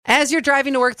As you're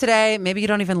driving to work today, maybe you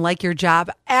don't even like your job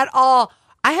at all.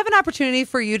 I have an opportunity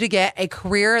for you to get a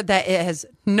career that has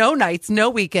no nights,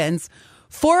 no weekends.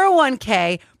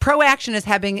 401k, ProAction is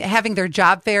having their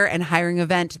job fair and hiring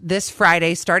event this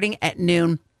Friday starting at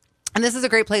noon. And this is a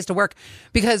great place to work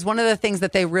because one of the things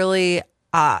that they really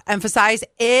emphasize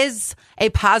is a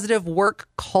positive work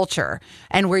culture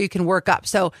and where you can work up.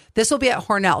 So this will be at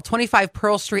Hornell, 25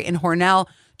 Pearl Street in Hornell,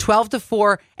 12 to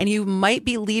 4. And you might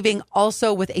be leaving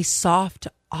also with a soft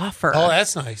offer. Oh,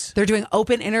 that's nice. They're doing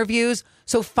open interviews.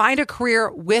 So find a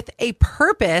career with a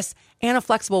purpose and a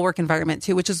flexible work environment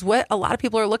too, which is what a lot of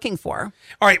people are looking for.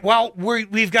 All right. Well,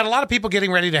 we've got a lot of people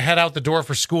getting ready to head out the door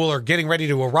for school or getting ready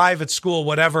to arrive at school,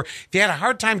 whatever. If you had a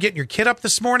hard time getting your kid up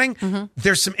this morning,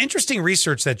 there's some interesting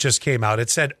research that just came out.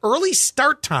 It said early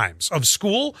start times of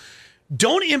school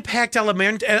don't impact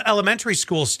elementary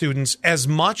school students as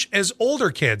much as older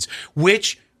kids,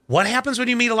 which what happens when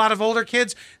you meet a lot of older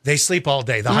kids? They sleep all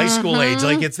day, the high school age,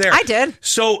 like it's there. I did.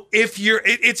 So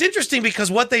it's interesting because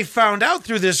what they found out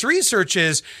through this research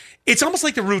is it's almost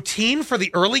like the routine for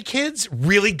the early kids,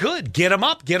 really good. Get them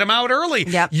up, get them out early.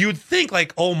 Yep. You'd think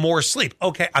like, oh, more sleep.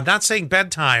 Okay, I'm not saying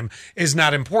bedtime is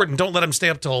not important. Don't let them stay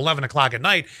up till 11 o'clock at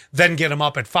night, then get them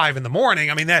up at 5 in the morning.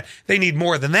 I mean, that they need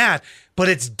more than that. But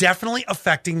it's definitely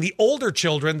affecting the older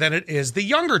children than it is the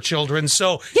younger children.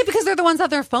 So Yeah, because they're the ones on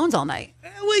their phones all night.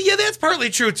 well, yeah, that's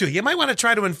partly true, too. You might want to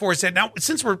try to enforce that. Now,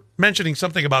 since we're mentioning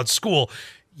something about school,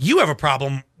 you have a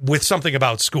problem with something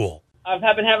about school. I've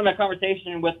been having a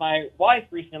conversation with my wife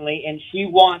recently, and she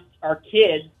wants our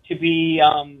kids to be,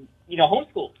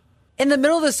 homeschooled. In the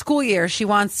middle of the school year, she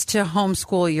wants to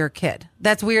homeschool your kid.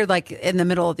 That's weird, like in the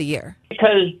middle of the year.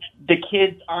 Because the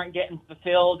kids aren't getting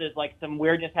fulfilled. There's like some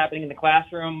weirdness happening in the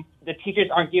classroom. The teachers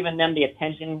aren't giving them the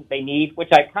attention they need, which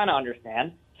I kind of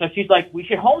understand. So she's like, we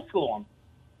should homeschool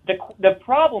them. The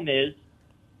problem is,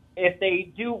 if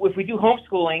we do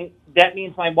homeschooling, that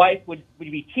means my wife would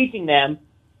be teaching them,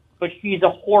 but she's a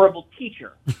horrible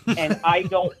teacher, and I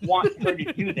don't want her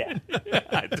to do that.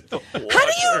 How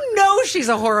do you know she's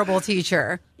a horrible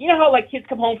teacher? You know how, like, kids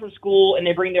come home from school and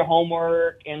they bring their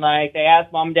homework and, like, they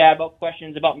ask mom and dad about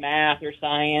questions about math or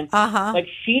science? Uh-huh. Like,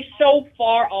 she's so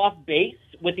far off base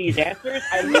with these answers.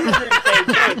 I look at her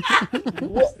and say, hey,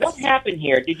 what happened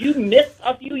here? Did you miss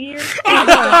a few years?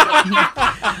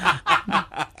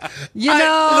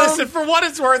 Listen, for what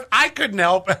it's worth, I couldn't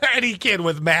help any kid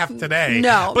with math today.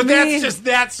 No, but that's just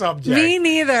that subject. Me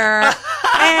neither. And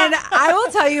I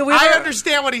will tell you, I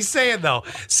understand what he's saying, though.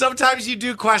 Sometimes you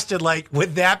do question, like,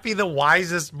 would that be the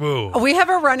wisest move? We have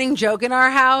a running joke in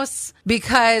our house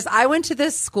because I went to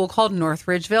this school called North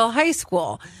Ridgeville High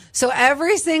School. So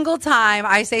every single time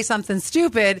I say something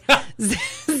stupid,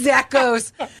 Zach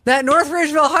goes, that North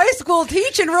Ridgeville High School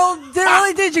teaching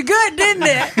really did you good, didn't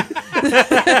it?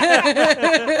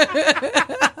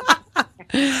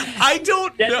 I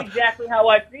don't know. That's exactly how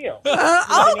I feel.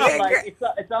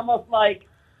 It's almost like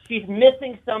she's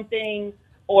missing something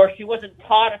or she wasn't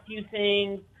taught a few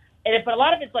things. But a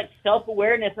lot of it's like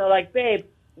self-awareness. They're like, babe,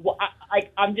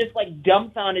 I'm just like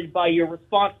dumbfounded by your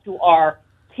response to our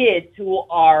kids who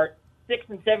are 6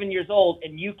 and 7 years old,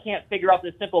 and you can't figure out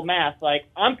this simple math. Like,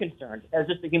 I'm concerned as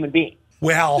just a human being.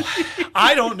 Well,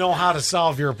 I don't know how to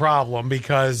solve your problem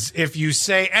because if you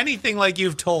say anything like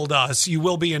you've told us, you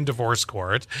will be in divorce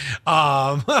court.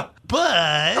 But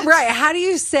right, how do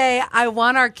you say I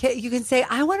want our kid? You can say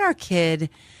I want our kid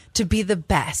to be the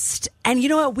best, and you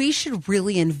know what? We should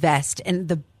really invest in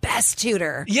the best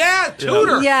tutor. Yeah,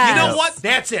 tutor. Yes. You know what?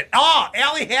 That's it. Oh,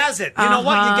 Allie has it. You know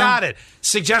what? You got it.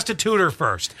 Suggest a tutor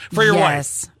first for your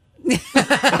wife.